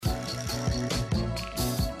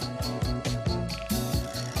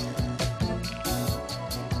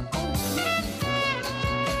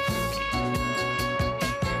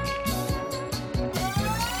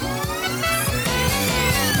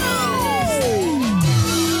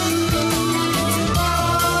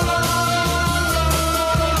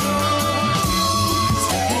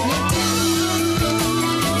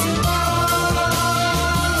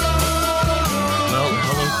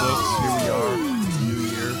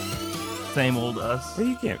Same old us. Well,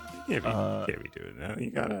 you can't be doing that.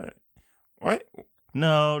 You gotta. What?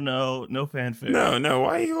 No fanfare. No.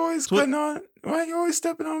 Why are you always cutting on? Why are you always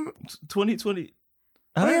stepping on? 2020.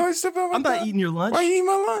 Why are you always stepping on? I'm not eating your lunch. Why are you eating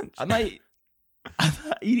my lunch? I'm not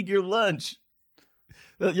eating your lunch.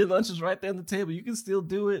 Your lunch is right there on the table. You can still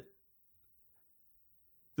do it.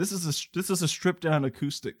 This is a stripped down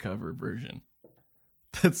acoustic cover version.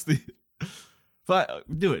 That's the. Fine,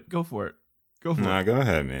 do it. Go for it. Go for it. Go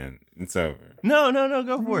ahead, man. It's over. No.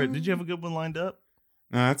 Go for it. Did you have a good one lined up?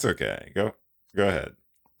 No, that's okay. Go ahead.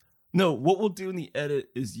 No. What we'll do in the edit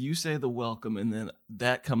is you say the welcome, and then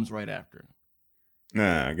that comes right after.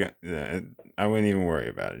 No, I wouldn't even worry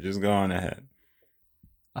about it. Just go on ahead.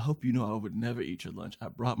 I hope you know I would never eat your lunch. I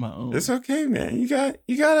brought my own. It's okay, man. You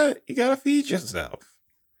gotta feed yourself.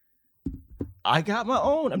 I got my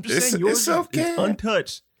own. I'm just saying yours is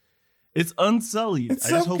untouched. It's unsullied. I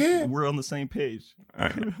just hope we're on the same page. All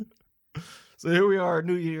right. So here we are,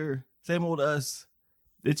 new year, same old us.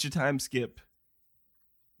 It's your time skip.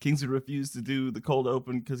 Kingsley refused to do the cold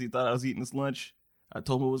open because he thought I was eating his lunch. I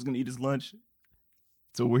told him I was going to eat his lunch.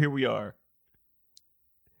 So here we are.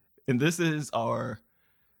 And this is our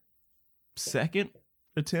second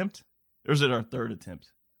attempt? Or is it our third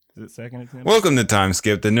attempt? Is it second attempt? Welcome to Time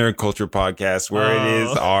Skip, the nerd culture podcast, where it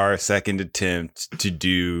is our second attempt to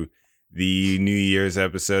do the New Year's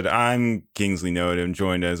episode. I'm Kingsley Nodum,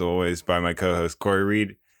 joined as always by my co-host Corey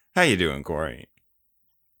Reed. How you doing, Corey?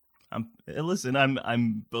 I'm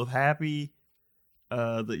both happy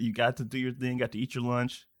that you got to do your thing, got to eat your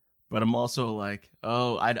lunch, but I'm also like,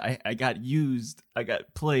 I got used, I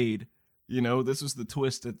got played. You know, this was the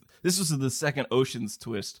twist. This was the second Ocean's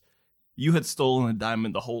twist. You had stolen a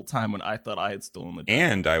diamond the whole time when I thought I had stolen the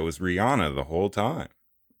diamond. And I was Rihanna the whole time.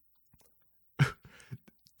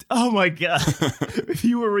 Oh my God. If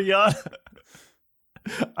you were Rihanna,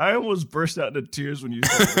 I almost burst out into tears when you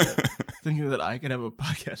said that, thinking that I could have a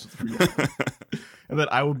podcast with Rihanna and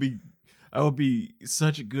that I would be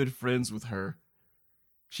such good friends with her.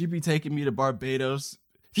 She'd be taking me to Barbados.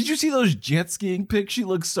 Did you see those jet skiing pics? She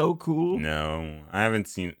looks so cool. No, I haven't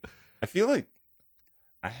seen. I feel like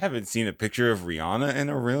I haven't seen a picture of Rihanna in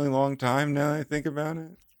a really long time now that I think about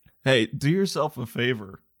it. Hey, do yourself a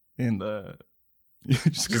favor and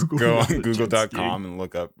just go on Google.com and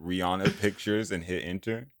look up Rihanna pictures and hit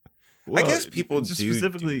enter. Well, I guess people do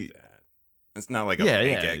that. It's not like a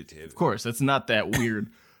big activity. Of course, it's not that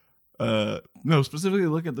weird. No, specifically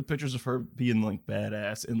look at the pictures of her being like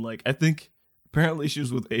badass. And like, I think apparently she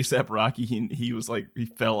was with A$AP Rocky. He was like, he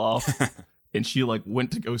fell off and she like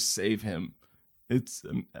went to go save him. It's,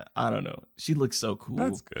 I don't know. She looks so cool.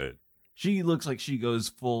 That's good. She looks like she goes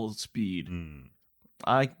full speed.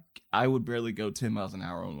 I would barely go 10 miles an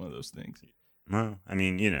hour on one of those things. Well, I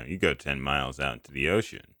mean, you go 10 miles out into the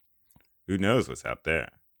ocean. Who knows what's out there?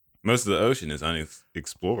 Most of the ocean is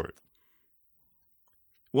unexplored.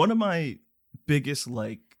 One of my biggest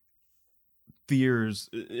like fears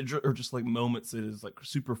or just like moments that is like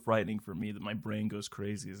super frightening for me that my brain goes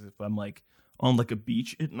crazy is if I'm like on like a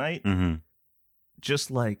beach at night,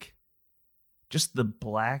 just the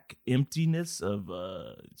black emptiness of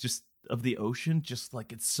the ocean, just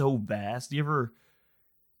like it's so vast. You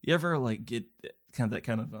ever like get kind of that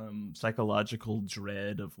kind of psychological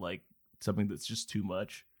dread of like something that's just too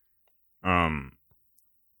much? All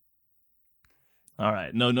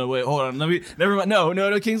right. No, wait, hold on. Never mind.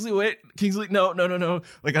 No, Kingsley, wait. Kingsley, no.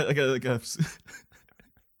 Like a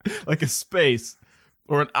like a space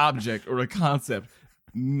or an object or a concept,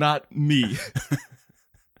 not me.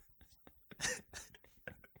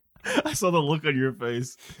 I saw the look on your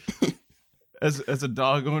face. As a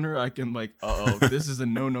dog owner, I can like, this is a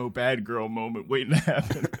no bad girl moment waiting to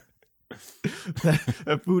happen.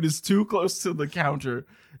 that food is too close to the counter,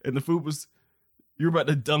 and the food was, you were about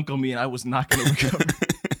to dunk on me, and I was not going to recover.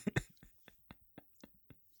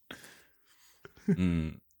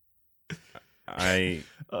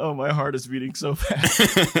 My heart is beating so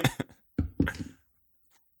fast.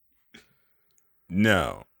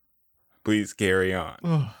 No, please carry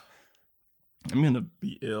on. I'm gonna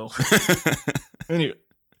be ill. Anyway,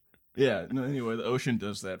 the ocean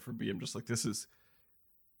does that for me. I'm just like, this is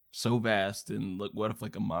so vast, and look, what if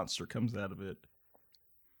like a monster comes out of it?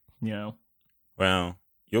 You know? Well,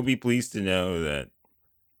 you'll be pleased to know that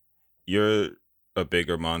you're a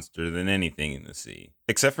bigger monster than anything in the sea,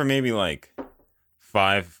 except for maybe like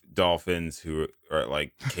 5 dolphins who are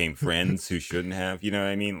like became friends who shouldn't have. You know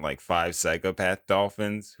what I mean? Like 5 psychopath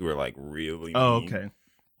dolphins who are like really mean. Oh, okay.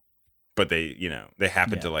 But they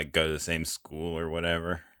happen to like go to the same school or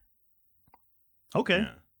whatever. Okay.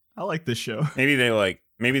 Yeah. I like this show. Maybe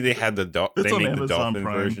Maybe they had the It's they on make the Amazon dolphin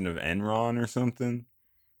Prime. version of Enron or something.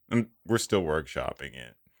 We're still workshopping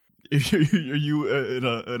it. Are you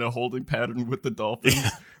in a holding pattern with the Dolphins?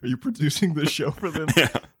 Yeah. Are you producing the show for them?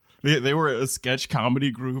 Yeah. They were a sketch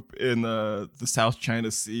comedy group in the South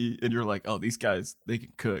China Sea, and you're like, oh, these guys, they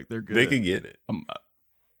can cook. They're good. They could get it.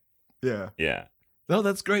 Yeah. Yeah. No,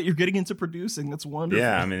 that's great. You're getting into producing. That's wonderful.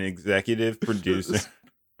 Yeah, I'm an executive producer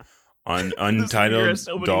on This year untitled has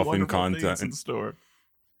so many dolphin wonderful things in content. store.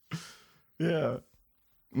 Yeah.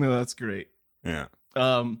 No, that's great. Yeah.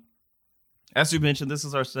 As we mentioned, this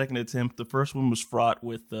is our second attempt. The first one was fraught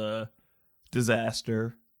with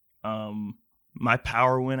disaster. My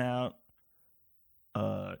power went out.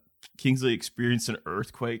 Kingsley experienced an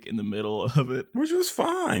earthquake in the middle of it. Which was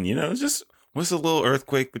fine, you know. It's just what's a little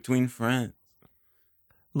earthquake between friends,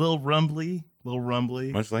 Little rumbly.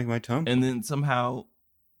 much like my tongue. And then somehow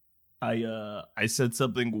I said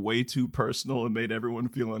something way too personal and made everyone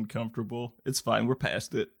feel uncomfortable. It's fine. We're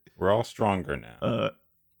past it. We're all stronger now.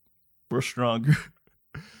 We're stronger.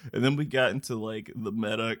 And then we got into like the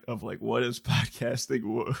meta of like, what is podcasting?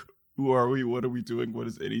 Who are we? What are we doing? What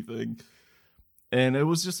is anything? And it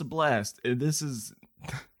was just a blast. And this is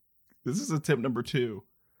attempt number 2.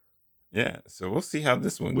 Yeah. So we'll see how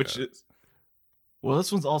this one goes. Well,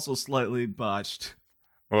 this one's also slightly botched.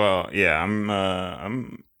 Well, yeah. I'm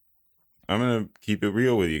gonna keep it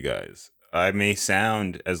real with you guys. I may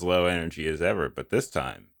sound as low energy as ever, but this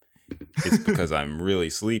time it's because I'm really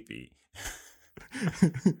sleepy.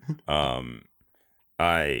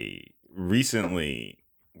 I recently,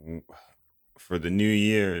 for the New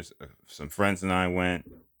Year's, some friends and I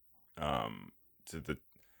went to the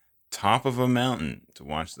top of a mountain to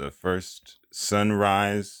watch the first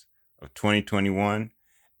sunrise of 2021.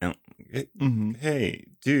 And hey,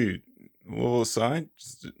 dude, a little aside,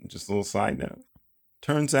 just a little side note.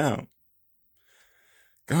 Turns out,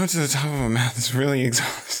 going to the top of a mountain is really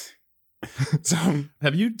exhausting. So,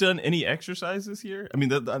 have you done any exercises here? I mean,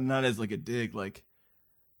 not as like a dig, like,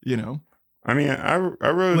 you know. I mean, I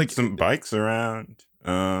rode like, some bikes around.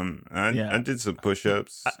 I did some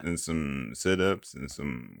push-ups and some sit-ups and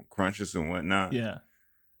some crunches and whatnot. Yeah,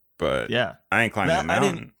 but I ain't climbing a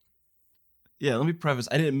mountain. Let me preface.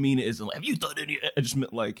 I didn't mean it as like, have you done any? I just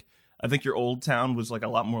meant like, I think your old town was like a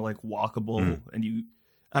lot more like walkable, and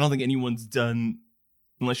I don't think anyone's done.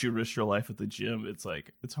 Unless you risk your life at the gym,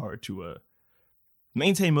 it's hard to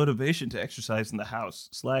maintain motivation to exercise in the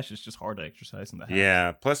house. / it's just hard to exercise in the house.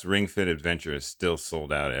 Yeah, plus Ring Fit Adventure is still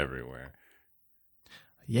sold out everywhere.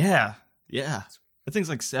 Yeah. That thing's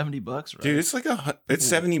like $70, right? Dude, it's like it's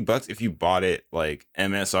 $70 if you bought it like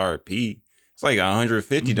MSRP. It's like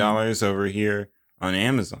 $150 over here on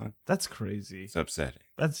Amazon. That's crazy. It's upsetting.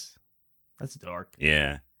 That's dark.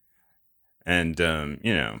 Yeah. And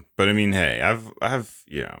you know, but I mean, hey, I've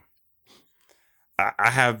you know, I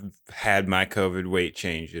have had my COVID weight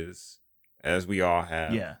changes, as we all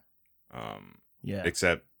have. Yeah. Yeah.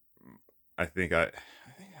 Except, I think I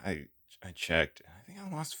checked. I think I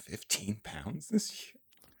lost 15 pounds this year.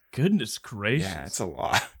 Goodness gracious! Yeah, it's a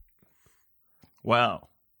lot. Wow.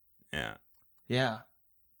 Yeah.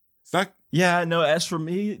 It's not. Yeah. No. As for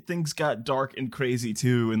me, things got dark and crazy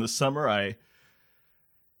too. In the summer, I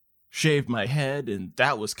shaved my head, and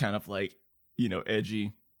that was kind of like, you know,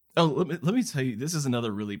 edgy. Oh, let me tell you, this is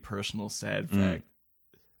another really personal, sad fact.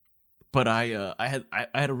 But I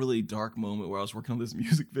had a really dark moment where I was working on this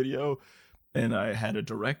music video, and I had a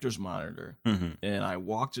director's monitor, and I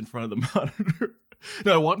walked in front of the monitor.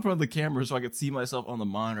 No, I walked in front of the camera so I could see myself on the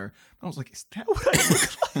monitor. I was like, is that what I look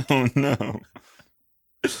like? Oh no!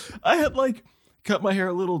 I had like cut my hair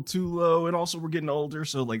a little too low, and also we're getting older,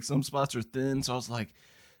 so like some spots are thin. So I was like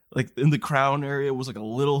in the crown area was like a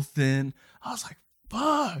little thin. I was like,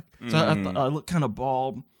 fuck. So I looked kind of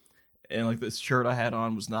bald, and like this shirt I had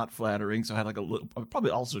on was not flattering. So I had like a little,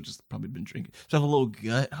 probably been drinking. So I had a little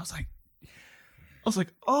gut. I was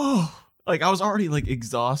like, oh, like I was already like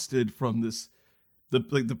exhausted from this.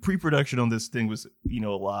 The pre-production on this thing was, you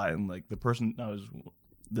know, a lot, and like the person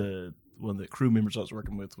one of the crew members I was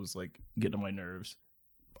working with was like getting on my nerves.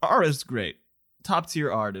 Artist, great, top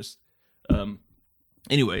tier artist.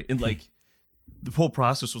 Anyway, and like the whole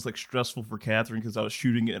process was like stressful for Catherine because I was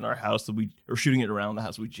shooting it in our house shooting it around the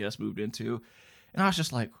house we just moved into, and I was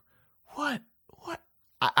just like, what?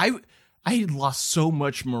 I had lost so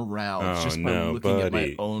much morale just by looking at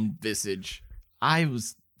my own visage. I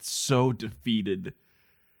was so defeated.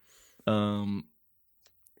 Wow.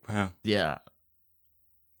 Yeah.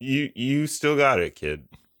 You still got it, kid.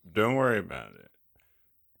 Don't worry about it.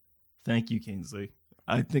 Thank you, Kingsley.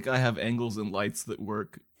 I think I have angles and lights that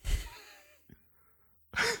work.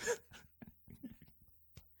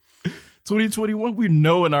 2021, we're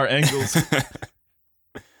knowing our angles.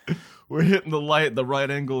 We're hitting the light at the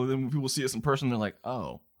right angle, and then when people see us in person, they're like,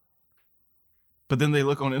 oh. But then they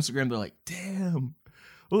look on Instagram, they're like, damn.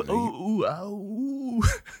 Ooh.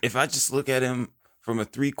 If I just look at him from a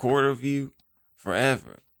 3/4 view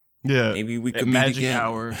forever, Yeah. maybe we could At be Magic together.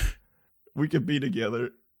 Hour, we could be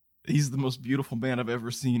together. He's the most beautiful man I've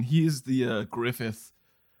ever seen. He is the Griffith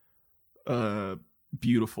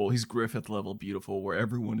beautiful. He's Griffith level beautiful, where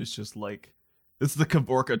everyone is just like, it's the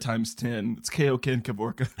Kavorka times 10. It's Kaioken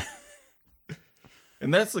Kavorka.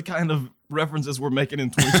 And that's the kind of references we're making in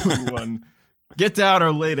 2021. Get down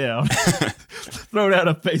or lay down. Throw down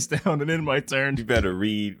a face down and in my turn. You better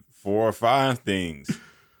read 4 or 5 things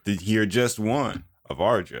to hear just one of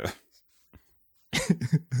Arja.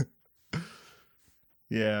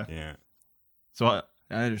 Yeah. Yeah. So I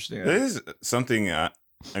understand. This is something, I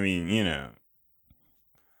mean, you know,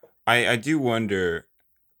 I do wonder,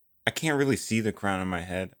 I can't really see the crown on my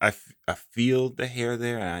head. I feel the hair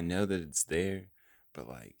there, and I know that it's there. But,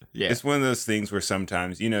 like, Yeah. it's one of those things where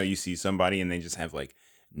sometimes, you know, you see somebody and they just have, like,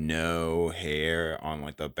 no hair on,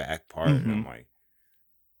 like, the back part. And I'm like,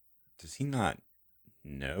 does he not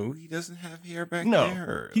know he doesn't have hair back No, there?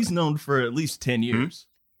 Or, he's known for at least 10 years.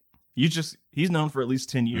 He's known for at least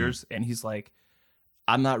 10 years, and he's like,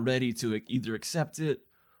 I'm not ready to either accept it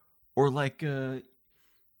or like, you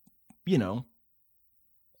know,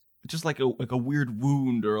 just like a weird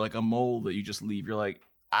wound or like a mole that you just leave. You're like,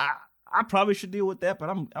 I probably should deal with that, but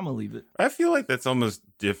I'm gonna leave it. I feel like that's almost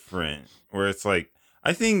different, where it's like,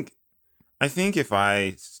 I think if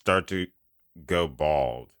I start to go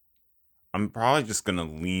bald, I'm probably just gonna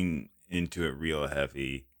lean into it real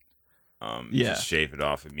heavy, just shave it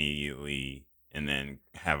off immediately, and then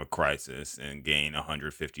have a crisis and gain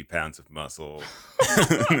 150 pounds of muscle,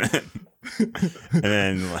 and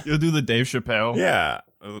then like, You'll do the Dave Chappelle. yeah,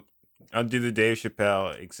 I'll do the Dave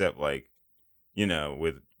Chappelle, except like, you know,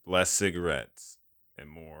 with less cigarettes and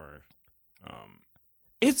more.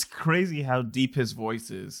 It's crazy how deep his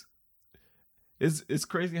voice is. It's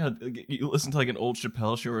crazy how you listen to like an old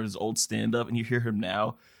Chappelle show or his old stand up and you hear him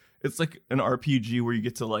now. It's like an RPG where you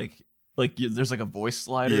get to like there's like a voice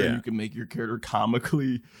slider and you can make your character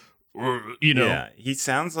comically, you know. Yeah, he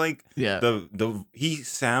sounds like he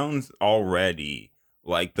sounds already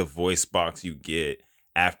like the voice box you get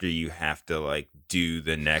after you have to like do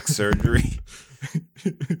the neck surgery.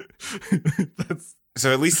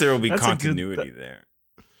 So at least there will be continuity there.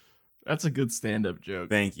 That's a good stand-up joke.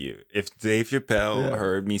 Thank you. If Dave Chappelle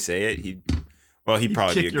heard me say it, he'd probably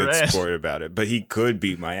be a good sport about it, but he could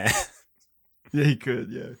beat my ass. Yeah, he could,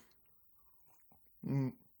 yeah.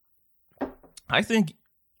 I think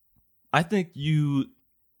you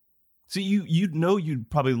see you'd know you'd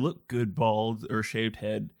probably look good bald or shaved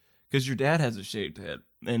head because your dad has a shaved head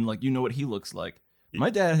and like you know what he looks like. My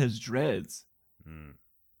dad has dreads.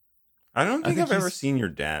 I don't think I've ever seen your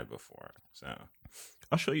dad before, so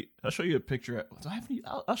I'll show you a picture.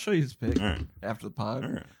 I'll show you his pic after the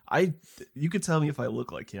pod. Right. You could tell me if I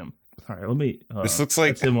look like him. All right, let me. This looks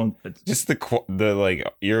like him on, just the like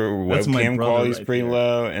your webcam quality is pretty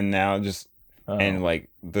low, and now just and like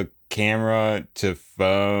the camera to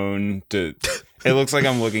phone to. It looks like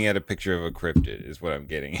I'm looking at a picture of a cryptid. Is what I'm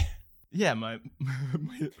getting. Yeah, my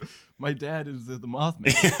dad is the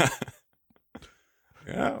Mothman.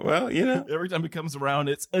 Yeah, well, you know, every time he comes around,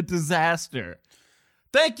 it's a disaster.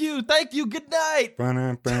 Thank you. Good night.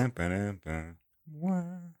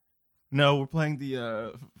 No, we're playing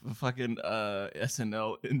the fucking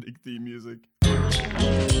SNL ending theme music.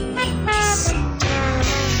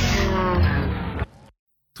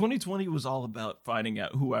 2020 was all about finding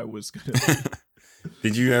out who I was gonna be.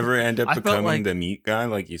 Did you ever end up becoming the meat guy,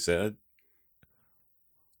 like you said?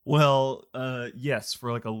 Well, yes,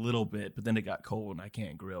 for like a little bit, but then it got cold and I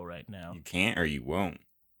can't grill right now. You can't or you won't.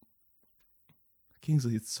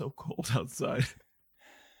 Kingsley, it's so cold outside.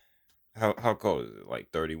 How cold is it? Like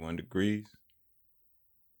 31 degrees?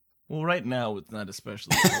 Well, right now it's not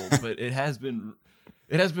especially cold, but it has been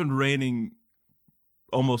raining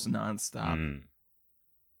almost nonstop.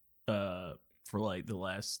 For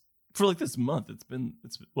this month. It's been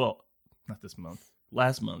not this month.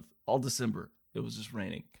 Last month, all December, it was just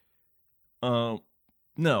raining.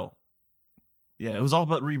 No. Yeah, it was all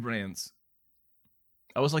about rebrands.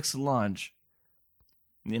 I was like Solange.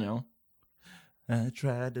 You know? I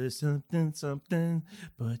tried to something,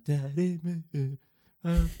 but that it made it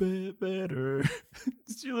a bit better.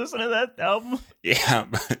 Did you listen to that album? Yeah,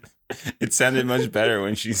 but it sounded much better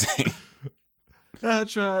when she sang. I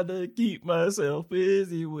tried to keep myself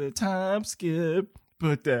busy with time skip,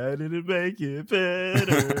 but that didn't make it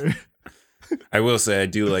better. I will say I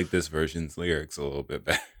do like this version's lyrics a little bit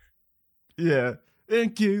better. Yeah.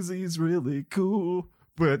 And Kingsley's really cool,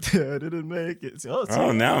 but I didn't make it.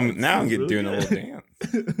 Oh, now I'm getting doing a little dance.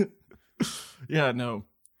 Yeah, no.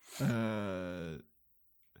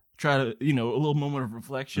 Try to, a little moment of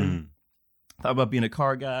reflection. Thought about being a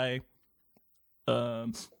car guy,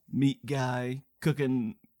 meat guy,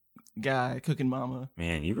 cooking mama.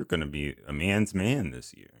 Man, you were going to be a man's man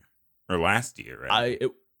this year. Or last year, right?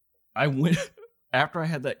 I went, after I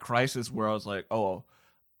had that crisis where I was like,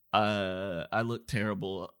 I look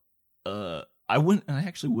terrible. I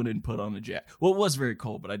actually went and put on a jacket. Well, it was very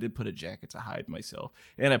cold, but I did put a jacket to hide myself.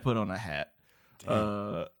 And I put on a hat.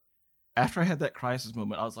 After I had that crisis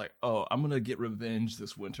moment, I was like, I'm going to get revenge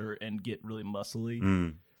this winter and get really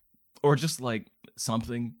muscly. Or just like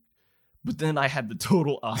something. But then I had the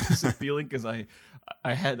total opposite feeling because I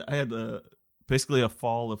had basically a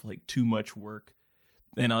fall of like too much work.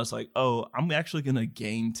 And I was like, I'm actually going to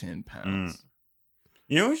gain 10 pounds.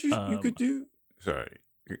 You know what you could do? Sorry.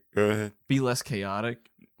 Go ahead. Be less chaotic.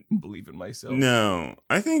 Believe in myself. No,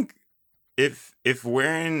 I think if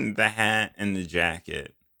wearing the hat and the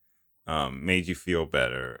jacket made you feel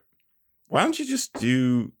better, why don't you just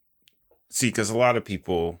because a lot of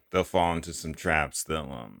people, they'll fall into some traps.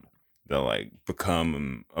 They'll like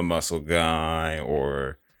become a muscle guy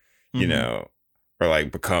or, you know, or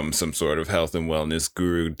like become some sort of health and wellness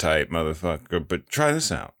guru type motherfucker. But try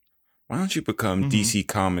this out. Why don't you become DC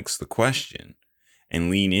Comics The Question and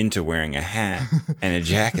lean into wearing a hat and a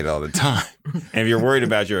jacket all the time? And if you're worried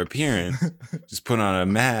about your appearance, just put on a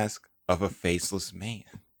mask of a faceless man.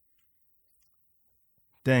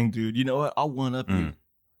 Dang, dude. You know what? I'll one up you.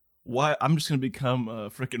 Why? I'm just going to become a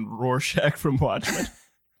freaking Rorschach from Watchmen.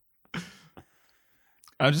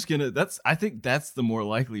 I think that's the more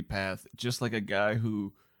likely path. Just like a guy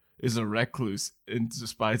who is a recluse and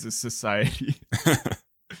despises society.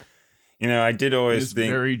 I did always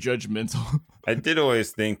think very judgmental. I did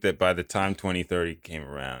always think that by the time 2030 came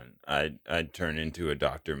around, I'd turn into a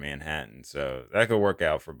Dr. Manhattan. So that could work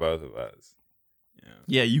out for both of us.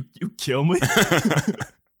 Yeah, you kill me.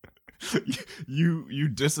 you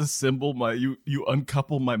disassemble you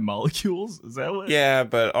uncouple my molecules. Is that what? Yeah,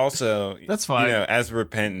 but also that's fine. As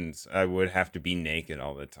repentance, I would have to be naked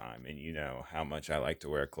all the time, and you know how much I like to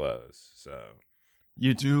wear clothes. So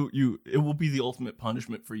it will be the ultimate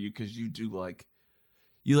punishment for you because you like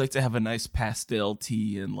to have a nice pastel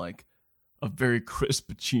tee and like a very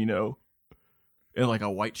crisp chino and like a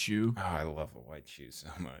white shoe. Oh, I love a white shoe so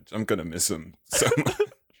much. I'm gonna miss them so much.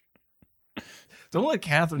 Don't let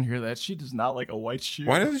Catherine hear that. She does not like a white shoe.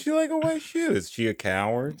 Why doesn't she like a white shoe? Is she a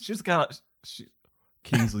coward?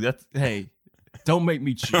 Kingsley, hey, don't make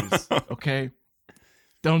me choose, okay?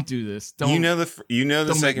 Don't do this. Don't. You know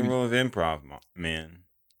the second rule of improv, man.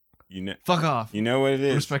 Fuck off. You know what it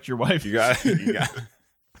is. Respect your wife. You got it.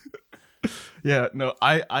 Yeah, no,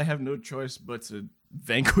 I have no choice but to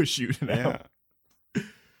vanquish you now. Yeah.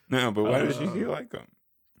 No, but why does she feel like them?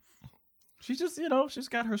 She just, she's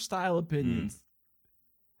got her style opinions.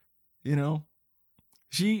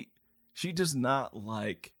 She does not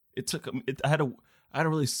like. I had to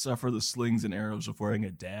really suffer the slings and arrows of wearing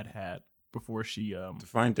a dad hat before she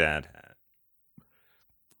Define dad hat.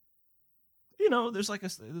 There's like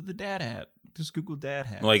the dad hat. Just Google dad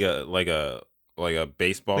hat. Like a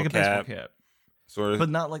baseball cap. Sort of. But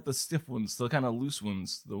not like the stiff ones, the kind of loose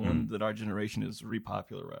ones, the one that our generation has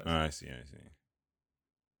repopularized. Oh, I see.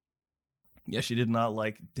 Yeah, she did not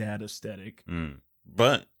like dad aesthetic.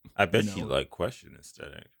 But I bet she liked question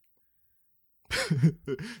aesthetic.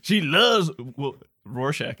 She loves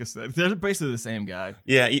Rorschach aesthetic. They're basically the same guy.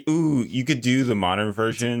 Yeah, you could do the modern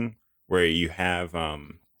version where you have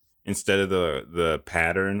instead of the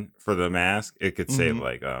pattern for the mask, it could say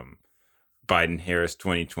like Biden Harris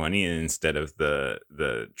 2020, and instead of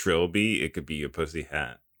the trilby, it could be a pussy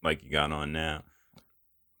hat like you got on now.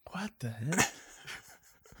 What the heck?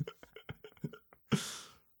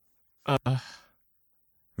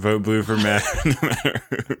 Vote blue for Matt, no matter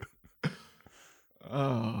who.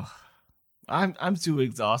 Oh, I'm too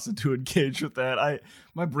exhausted to engage with that.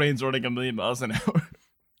 My brain's running 1,000,000 miles an hour.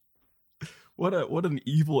 What an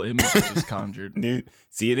evil image I just conjured. Dude,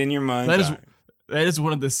 see it in your mind. That is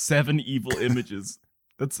one of the 7 evil images.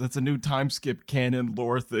 That's a new time skip canon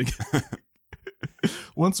lore thing.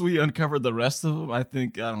 Once we uncover the rest of them, I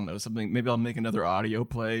think, I don't know, something. Maybe I'll make another audio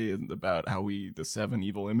play about how the 7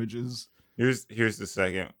 evil images. Here's the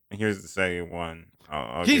second. Here's the second one.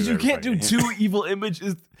 I'll Kids, give you can't do everybody- 2 evil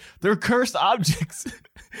images. They're cursed objects.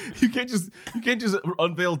 You can't just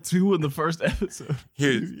unveil 2 in the first episode.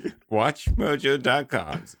 Here's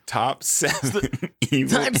WatchMojo.com's top 7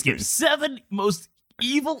 evil. Timeskip 7 most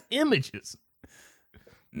evil images.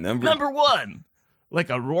 Number 1, like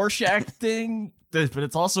a Rorschach thing, but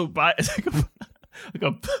it's also it's like a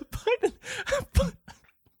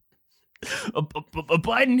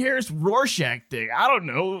Biden Harris Rorschach thing. I don't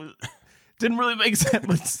know. Didn't really make that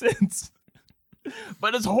much sense,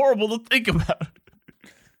 but it's horrible to think about.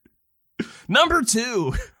 Number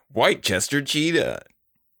 2, White Chester Cheetah.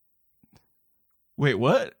 wait,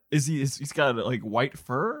 what is he? He's got like white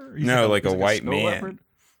fur? He's No, like he's a white snow man. leopard?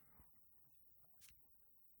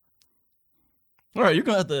 All right, you're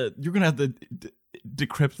gonna have to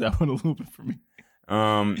decrypt that one a little bit for me.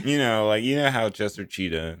 You know how Chester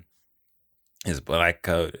Cheetah is black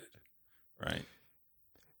coated, right?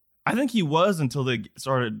 I think he was until they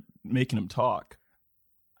started making him talk.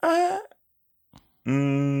 I'd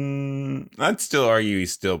still argue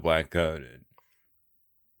he's still black coated,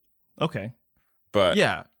 Okay. but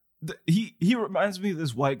Yeah. He reminds me of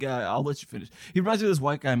this white guy. I'll let you finish. He reminds me of this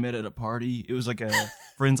white guy I met at a party. It was like a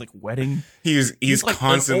friend's like wedding. he's like an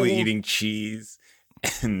constantly old- eating cheese,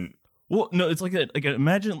 and Well, no, it's like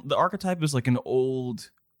imagine the archetype is like an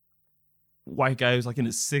old white guy who's like in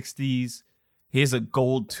his 60s. He has a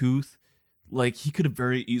gold tooth. Like he could have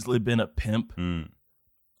very easily been a pimp. And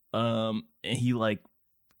he's got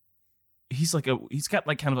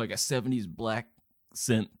like kind of like a 70s black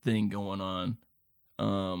scent thing going on.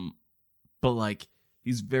 But like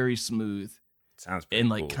he's very smooth sounds pretty and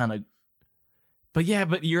like cool. kind of, but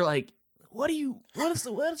you're like, what is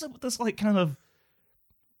up with this like kind of,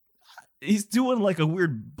 he's doing like a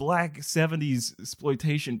weird black 70s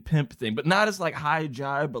exploitation pimp thing, but not as like high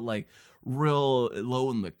jive, but like real low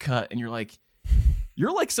in the cut. And you're like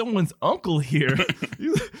someone's uncle here.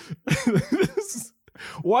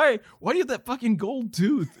 Why do you have that fucking gold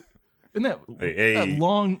tooth and that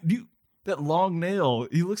long nail?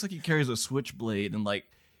 He looks like he carries a switchblade, and like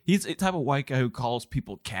he's a type of white guy who calls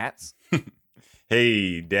people cats.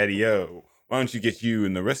 Hey, Daddy-O, why don't you get you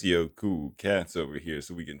and the rest of your cool cats over here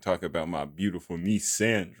so we can talk about my beautiful niece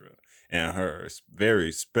Sandra and her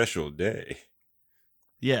very special day.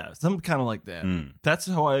 Yeah, something kind of like that. That's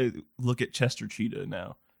how I look at Chester Cheetah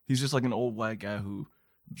now. He's just like an old white guy who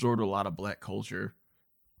absorbed a lot of black culture.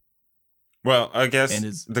 Well, I guess And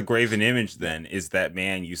his- the graven image then is that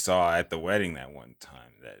man you saw at the wedding that one time.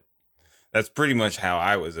 That's pretty much how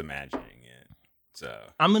I was imagining it. So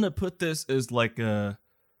I'm gonna put this as like a,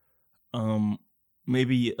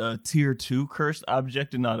 maybe a tier 2 cursed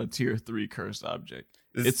object and not a tier 3 cursed object.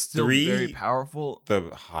 is It's still 3 very powerful.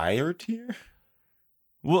 the higher tier?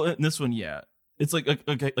 Well, in this one, yeah, it's like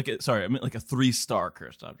sorry, I meant like a 3-star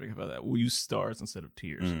cursed object. How about that? We'll use stars instead of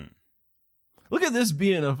tiers. Look at this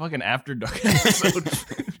being a fucking After Dark episode.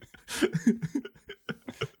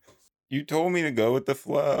 You told me to go with the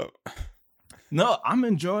flow. No, I'm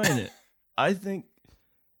enjoying it. I think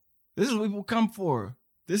this is what people come for.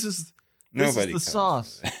 This is Nobody the comes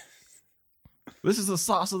sauce. for that. This is the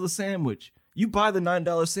sauce of the sandwich. You buy the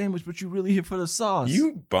 $9 sandwich, but you really here for the sauce.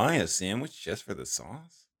 You buy a sandwich just for the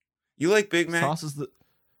sauce? You like Big Mac? Sauce is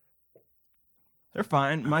they're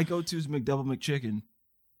fine. My go-to is McDouble McChicken.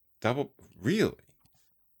 Double? Really?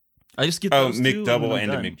 I just get Oh, those two, McDouble then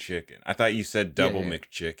and I'm a done. McChicken. I thought you said double Yeah.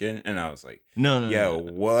 McChicken, and I was like, No, yo,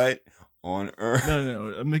 what on earth? no.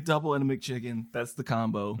 A McDouble and a McChicken. That's the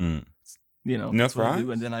combo. Mm. You know, No that's what I do.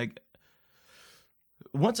 fries? And then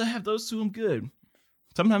once I have those two, I'm good.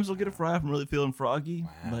 Sometimes I'll get a fry if I'm really feeling froggy,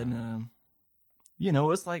 but you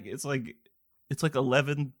know, it's like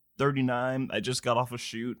 11:39. I just got off a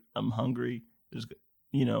shoot. I'm hungry. Just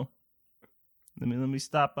let me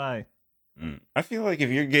stop by. I feel like if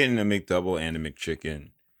you're getting a McDouble and a McChicken,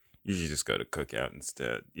 you should just go to Cookout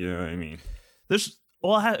instead. You know what I mean?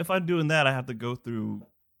 If I'm doing that, I have to go through.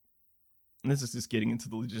 And this is just getting into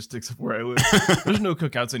the logistics of where I live. There's no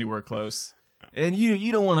cookouts anywhere close, and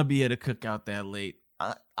you don't want to be at a cookout that late.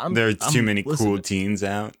 There's too many listen, cool teens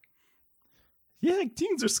out. Yeah,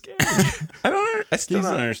 teens are scary. I still Teens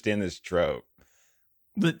don't are- understand this trope.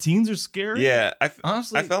 The teens are scary. Yeah,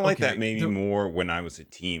 Honestly, I felt like okay, that maybe more when I was a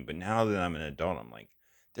teen, but now that I'm an adult, I'm like,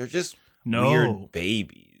 they're just No. weird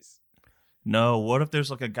babies. No, what if there's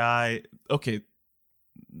like a guy? Okay,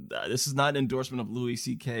 this is not an endorsement of Louis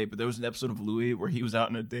C.K., but there was an episode of Louis where he was out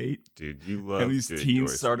on a date. Dude, you love these good teens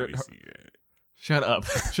Doris started- Lucy. Shut up.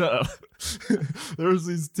 Shut up. There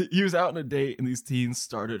was he was out on a date and these teens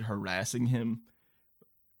started harassing him.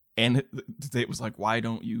 And the date was like, why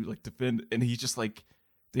don't you like defend? And he's just like,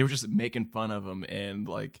 they were just making fun of him. And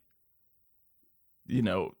like, you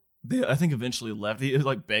know, they, I think eventually left. He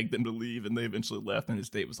like begged them to leave and they eventually left. And his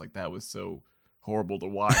date was like, that was so horrible to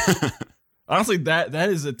watch. Honestly, that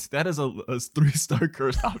is a 3-star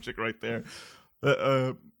cursed object right there.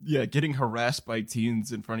 Yeah, getting harassed by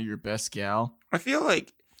teens in front of your best gal. I feel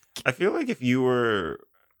like if you were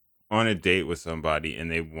on a date with somebody and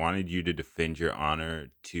they wanted you to defend your honor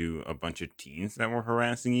to a bunch of teens that were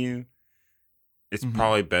harassing you, it's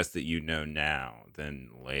probably best that you know now than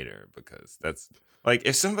later, because that's like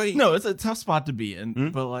if somebody. No, it's a tough spot to be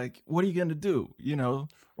in, but like, what are you gonna do? You know.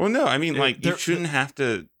 Well, no, I mean, like, you shouldn't have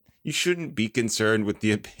to. You shouldn't be concerned with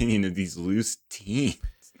the opinion of these loose teens.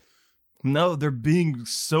 No, they're being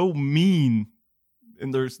so mean,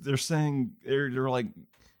 and they're saying they're like,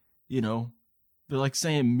 you know. They're like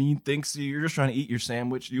saying mean things to you. You're just trying to eat your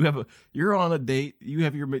sandwich. You're on a date. You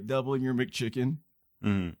have your McDouble and your McChicken.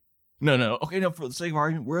 Mm-hmm. No. Okay, no. For the sake of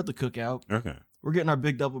argument, we're at the cookout. Okay. We're getting our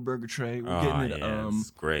big double burger tray. We're getting it.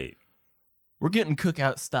 It's great. We're getting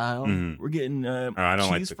cookout style. Mm-hmm. We're getting I don't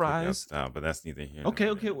cheese like the fries cookout style, but that's neither here.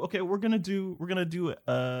 Okay. We're gonna do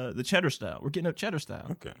the cheddar style. We're getting a cheddar style.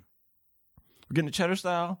 Okay. We're getting a cheddar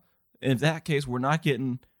style. In that case, we're not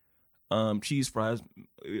getting cheese fries.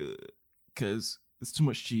 Because it's too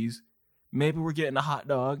much cheese. Maybe we're getting a hot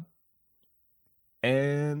dog.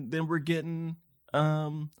 And then we're getting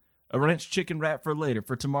a ranch chicken wrap for later,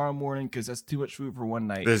 for tomorrow morning, because that's too much food for one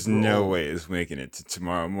night. There's no way it's making it to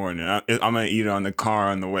tomorrow morning. I'm going to eat it on the car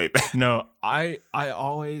on the way back. No, I'll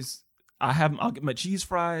get my cheese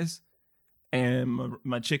fries and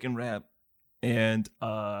my chicken wrap. And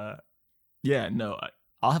I'll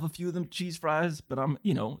have a few of them cheese fries, but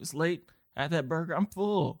it's late. I had that burger. I'm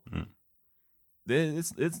full.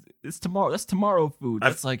 It's tomorrow. That's tomorrorow food.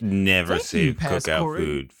 That's I've never saved cookout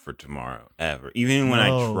food for tomorrow ever. Even when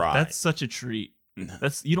I try. That's such a treat.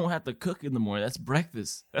 You don't have to cook in the morning. That's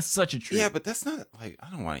breakfast. That's such a treat. Yeah, but that's not like I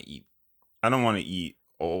don't want to eat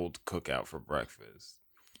old cookout for breakfast.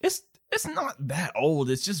 It's not that old.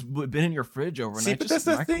 It's just been in your fridge overnight. See, but that's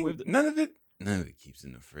the thing. None of it keeps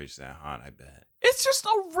in the fridge that hot, I bet. It's just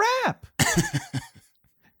a wrap.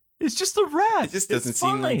 It's just a wrap. It just doesn't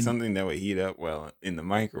seem like something that would heat up well in the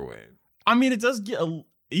microwave. I mean, it does get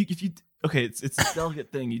it's a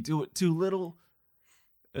delicate thing. You do it too little,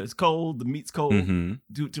 it's cold. The meat's cold. Mm-hmm.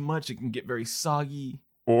 Do it too much, it can get very soggy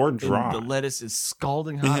or dry. The lettuce is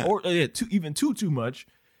scalding hot, or too much,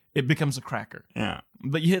 it becomes a cracker. Yeah,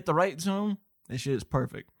 but you hit the right zone, that shit is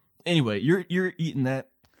perfect. Anyway, you're eating that.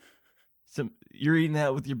 You're eating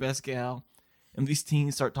that with your best gal, and these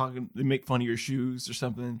teens start talking. They make fun of your shoes or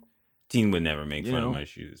something. Teen would never make fun of my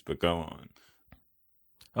shoes, but go on.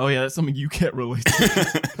 Oh yeah, that's something you can't relate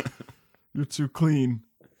to. You're too clean.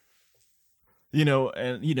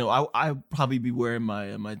 I probably be wearing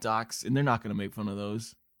my Docs, and they're not gonna make fun of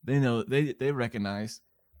those. They know, they recognize.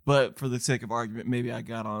 But for the sake of argument, maybe I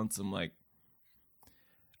got on some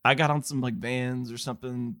Vans or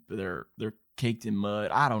something. They're caked in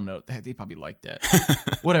mud. I don't know. They probably like that.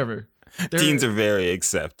 Whatever. Teens are very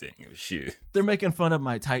accepting of shoes. They're making fun of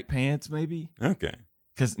my tight pants, maybe. Okay.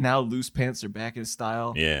 Because now loose pants are back in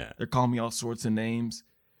style. Yeah. They're calling me all sorts of names.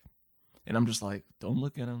 And I'm just like, don't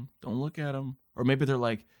look at them. Don't look at them. Or maybe they're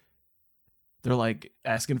like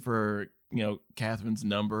asking for, Catherine's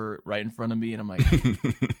number right in front of me. And I'm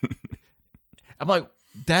like,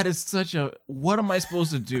 that is what am I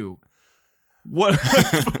supposed to do? What am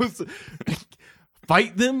I supposed to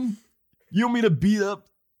fight them? You want me to beat up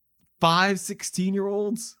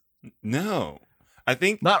 16-year-olds? No. I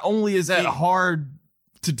think not only is that hard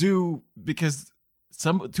to do because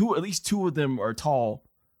at least two of them are tall,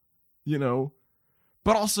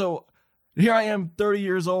 but also here I am 30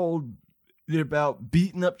 years old about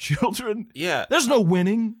beating up children. Yeah. There's no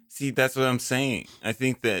winning. See, that's what I'm saying. I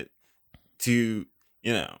think that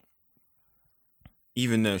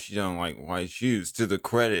even though she don't like white shoes, to the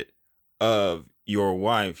credit of your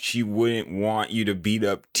wife, she wouldn't want you to beat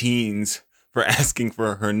up teens for asking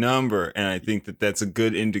for her number, and I think that that's a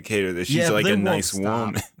good indicator that she's like a nice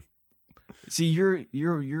woman. See,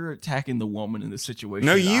 you're attacking the woman in this situation.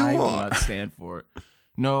 No, you I will not stand for it.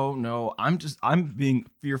 No, I'm being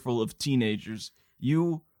fearful of teenagers.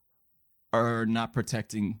 You are not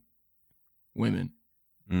protecting women,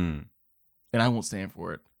 and I won't stand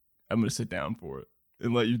for it. I'm gonna sit down for it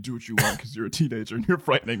and let you do what you want because you're a teenager and you're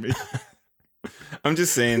frightening me. I'm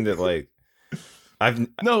just saying that,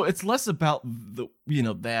 no, it's less about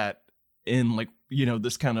that and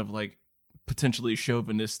this kind of potentially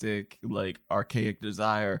chauvinistic, archaic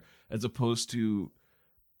desire, as opposed to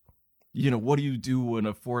what do you do when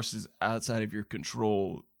a force is outside of your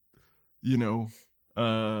control? You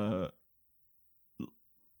don't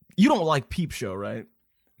like Peep Show, right?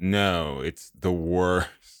 No, it's the worst.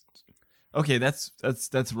 Okay, that's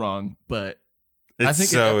wrong, but It's I think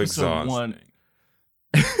so in episode exhausting.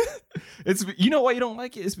 1, it's why you don't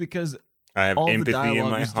like it is because I have all the empathy in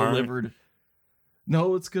dialogue my is heart. delivered.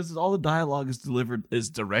 No, it's because all the dialogue is delivered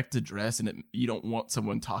is direct address, and you don't want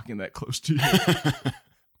someone talking that close to you.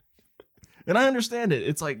 And I understand it.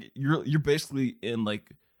 It's like you're basically in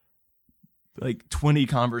like 20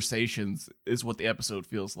 conversations is what the episode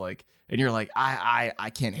feels like, and you're like,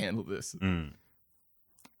 I can't handle this.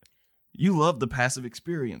 You love the passive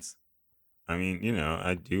experience. I mean,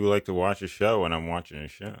 I do like to watch a show when I'm watching a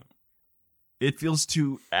show. It feels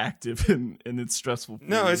too active and it's stressful.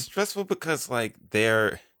 No, it's stressful because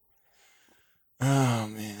they're. Oh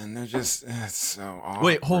man, it's so awkward.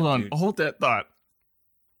 Wait, hold on, dude. hold that thought.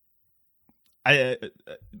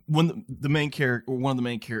 When the main character, or one of the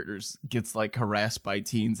main characters, gets harassed by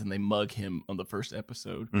teens and they mug him on the first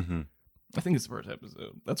episode. Mm-hmm. I think it's the first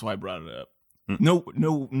episode. That's why I brought it up.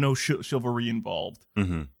 Mm. No chivalry involved.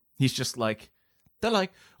 Mm-hmm. He's just they're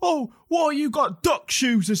like, oh, why you got duck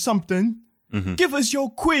shoes or something? Mm-hmm. Give us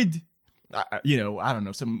your quid. I don't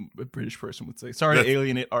know. Some British person would say. Sorry to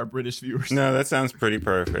alienate our British viewers. No, that sounds pretty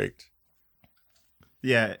perfect.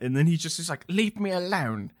 Yeah, and then he's like, leave me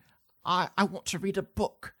alone. I want to read a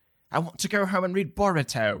book. I want to go home and read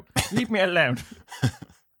Boruto. Leave me alone.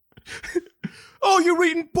 Oh, you're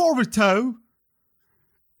reading Boruto?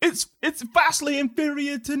 It's vastly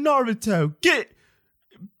inferior to Naruto.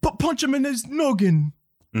 Punch him in his noggin.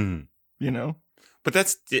 Mm-hmm. But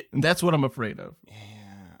that's what I'm afraid of.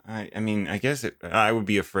 Yeah, I mean, I guess I would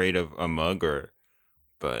be afraid of a mugger,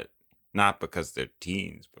 but not because they're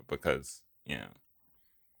teens, but because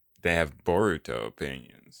they have Boruto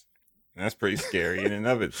opinions. And that's pretty scary in and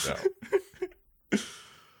of itself.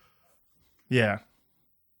 Yeah.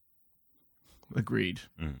 Agreed.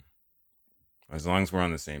 As long as we're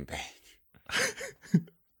on the same page.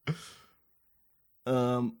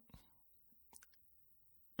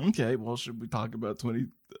 Okay, well, should we talk about 20?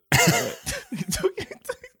 Look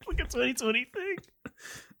at 2020 thing.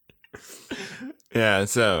 Yeah,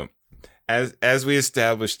 so as we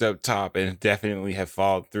established up top and definitely have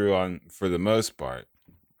followed through on for the most part,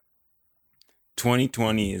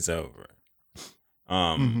 2020 is over.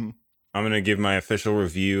 I'm going to give my official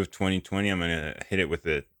review of 2020. I'm going to hit it with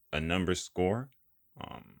a number score.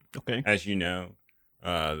 Okay. As you know,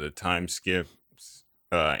 the Time Skip's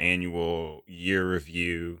annual year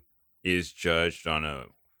review is judged on a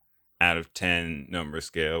out of 10 number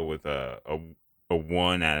scale with a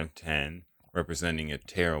 1 out of 10 representing a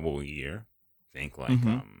terrible year. Think I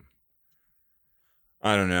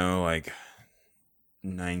don't know,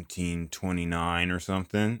 1929 or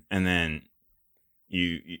something. And then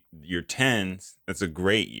your 10s, that's a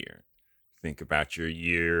great year. Think about your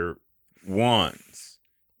year 1s,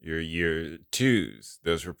 your year 2s.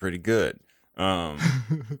 Those were pretty good.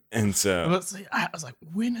 And so I was like,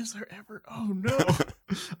 when is there ever? Oh no.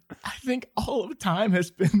 I think all of time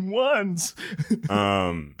has been ones.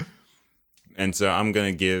 And so I'm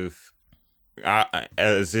going to give,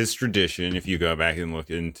 as is tradition, if you go back and look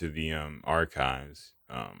into the archives,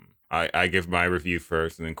 I give my review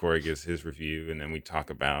first, and then Corey gives his review, and then we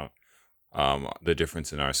talk about the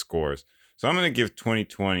difference in our scores. So I'm going to give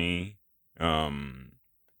 2020, and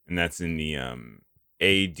that's in the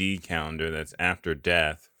AD calendar. That's after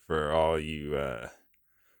death for all you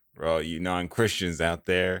non-Christians out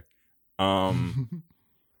there. I'm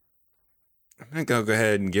going to go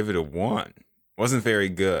ahead and give it a 1. Wasn't very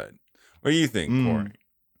good. What do you think, Corey?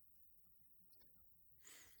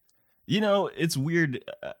 It's weird.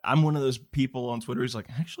 I'm one of those people on Twitter who's like,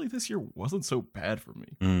 actually, this year wasn't so bad for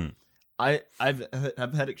me.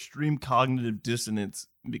 I've had extreme cognitive dissonance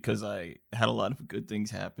because I had a lot of good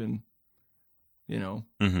things happen.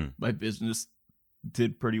 My business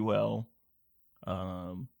did pretty well.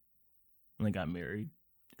 And I got married.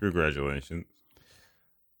 Congratulations.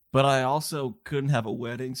 But I also couldn't have a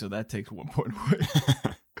wedding, so that takes 1 point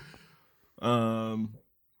away.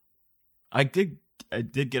 I did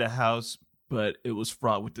get a house, but it was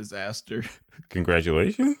fraught with disaster.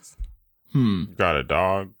 Congratulations. Got a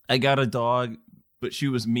dog. I got a dog, but she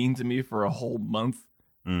was mean to me for a whole month.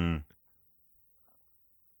 Now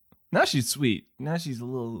she's sweet. Now she's a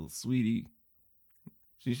little sweetie.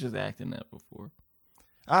 She's just acting that before.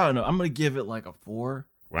 I don't know. I'm going to give it a 4.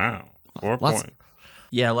 Wow. 4 points.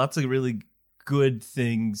 Yeah, lots of really good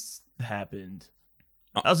things happened.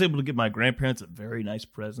 I was able to give my grandparents a very nice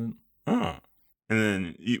present. Oh, And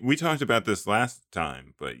then we talked about this last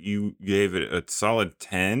time, but you gave it a solid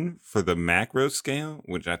 10 for the macro scale,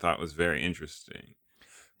 which I thought was very interesting.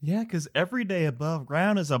 Yeah, because every day above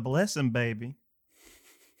ground is a blessing, baby.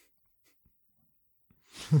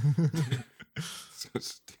 So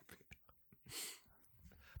stupid.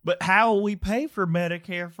 But how will we pay for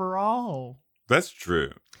Medicare for all? That's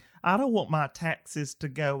true. I don't want my taxes to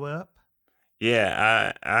go up.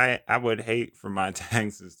 Yeah, I would hate for my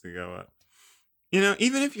taxes to go up. You know,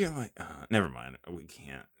 even if you're like, never mind, we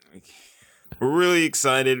can't. We're really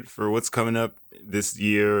excited for what's coming up this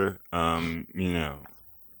year. Corey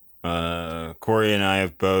and I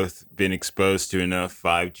have both been exposed to enough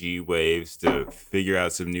 5G waves to figure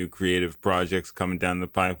out some new creative projects coming down the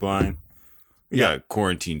pipeline. We got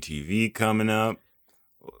Quarantine TV coming up.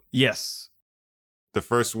 Yes. The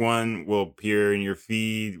first one will appear in your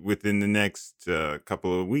feed within the next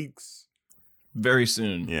couple of weeks. Very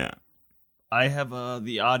soon. Yeah. I have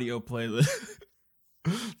the audio playlist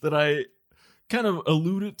that I kind of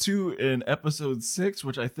alluded to in episode 6,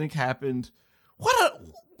 which I think happened. What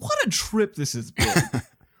a trip this has been.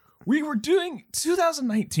 We were doing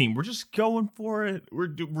 2019. We're just going for it. We're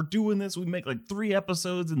doing this. We make like 3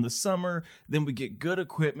 episodes in the summer. Then we get good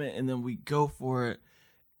equipment, and then we go for it.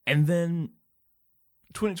 And then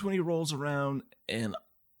 2020 rolls around, and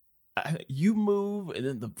you move, and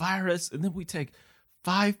then the virus, and then we take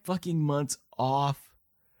 5 fucking months off.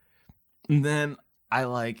 And then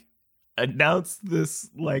I announced this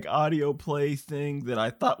audio play thing that I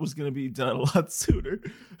thought was going to be done a lot sooner.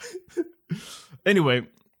 Anyway,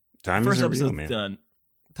 First episode's done.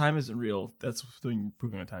 Time isn't real. That's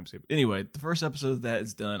proving a time save. Anyway, the first episode of that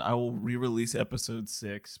is done. I will re-release episode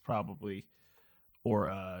 6 probably,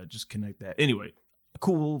 or just connect that. Anyway, a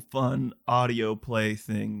cool, fun audio play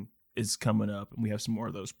thing is coming up, and we have some more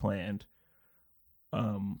of those planned.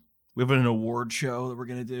 We have an award show that we're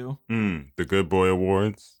gonna do. The Good Boy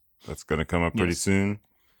Awards. That's gonna come up pretty soon.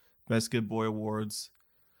 Best Good Boy Awards.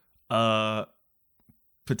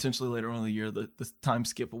 Potentially later on in the year, the Time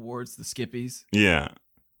Skip Awards, the Skippies. Yeah.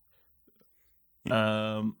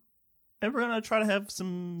 And we're gonna try to have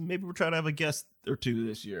maybe we'll try to have a guest or 2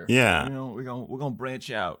 this year. Yeah. We're gonna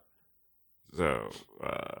branch out. So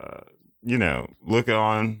look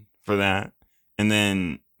on for that. And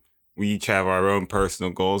then we each have our own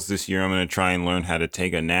personal goals. This year I'm gonna try and learn how to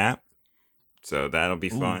take a nap. So that'll be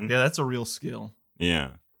fun. Yeah, that's a real skill.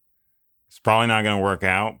 Yeah. It's probably not gonna work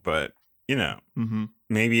out, but Mm-hmm.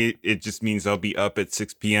 Maybe it just means I'll be up at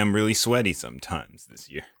 6 p.m. really sweaty sometimes this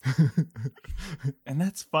year. And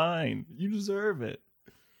that's fine. You deserve it.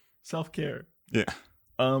 Self-care. Yeah.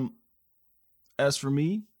 As for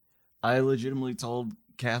me, I legitimately told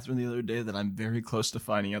Catherine the other day that I'm very close to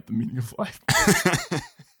finding out the meaning of life.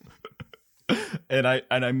 and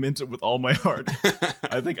I meant it with all my heart.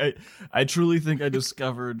 I truly think I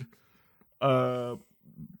discovered I'm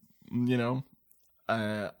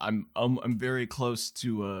very close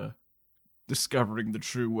to discovering the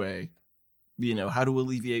true way, how to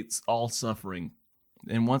alleviate all suffering.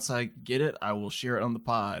 And once I get it, I will share it on the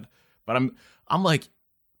pod. But I'm like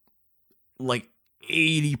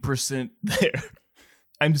 80% there.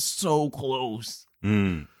 I'm so close.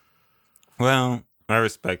 Well, I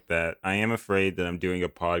respect that. I am afraid that I'm doing a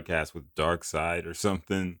podcast with Dark Side or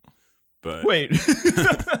something. But wait.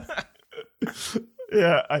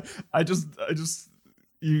 Yeah, I just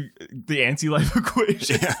the anti-life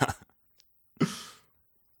equation. Yeah.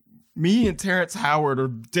 Me and Terrence Howard are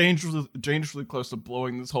dangerously close to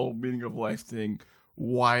blowing this whole meaning of life thing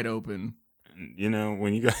wide open.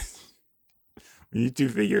 When you two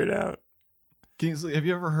figure it out. Kingsley, have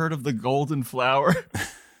you ever heard of the golden flower?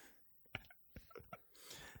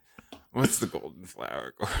 What's the golden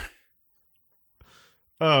flower?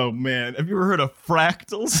 Oh man, have you ever heard of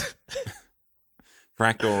fractals?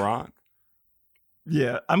 Fractal rock?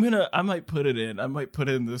 Yeah, I might put it in. I might put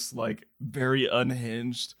in this very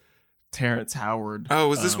unhinged Terrence Howard. Oh,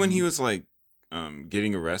 was this when he was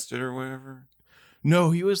getting arrested or whatever?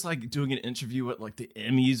 No, he was doing an interview at the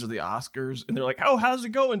Emmys or the Oscars, and they're like, "Oh, how's it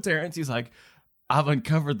going, Terrence?" He's like, "I've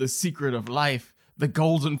uncovered the secret of life, the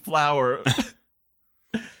golden flower."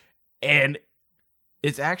 And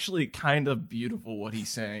it's actually kind of beautiful what he's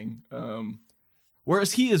saying.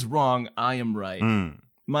 Whereas he is wrong, I am right.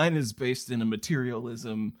 Mine is based in a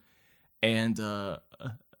materialism and a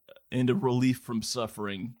relief from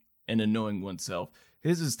suffering and a knowing oneself.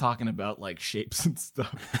 His is talking about shapes and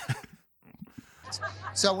stuff.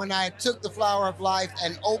 So when I took the flower of life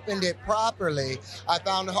and opened it properly, I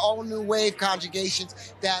found a whole new wave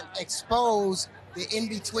conjugations that expose the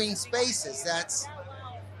in-between spaces.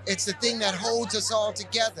 It's the thing that holds us all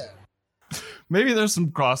together. Maybe there's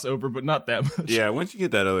some crossover, but not that much. Yeah, once you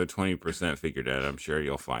get that other 20% figured out, I'm sure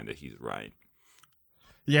you'll find that he's right.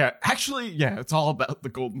 Yeah, actually, yeah, it's all about the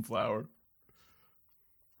golden flower.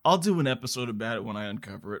 I'll do an episode about it when I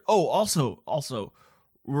uncover it. Oh, also,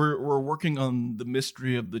 we're working on the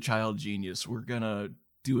mystery of the child genius. We're gonna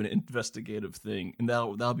do an investigative thing, and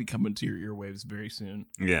that'll be coming to your earwaves very soon.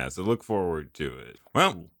 Yeah, so look forward to it.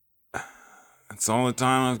 Well, that's all the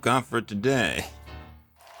time I've got for today.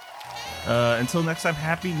 Until next time,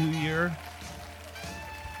 Happy New Year,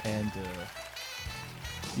 and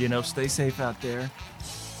stay safe out there.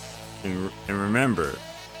 And remember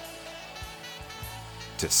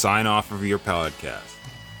to sign off of your podcast.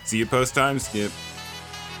 See you post time, Skip.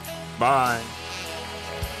 Bye.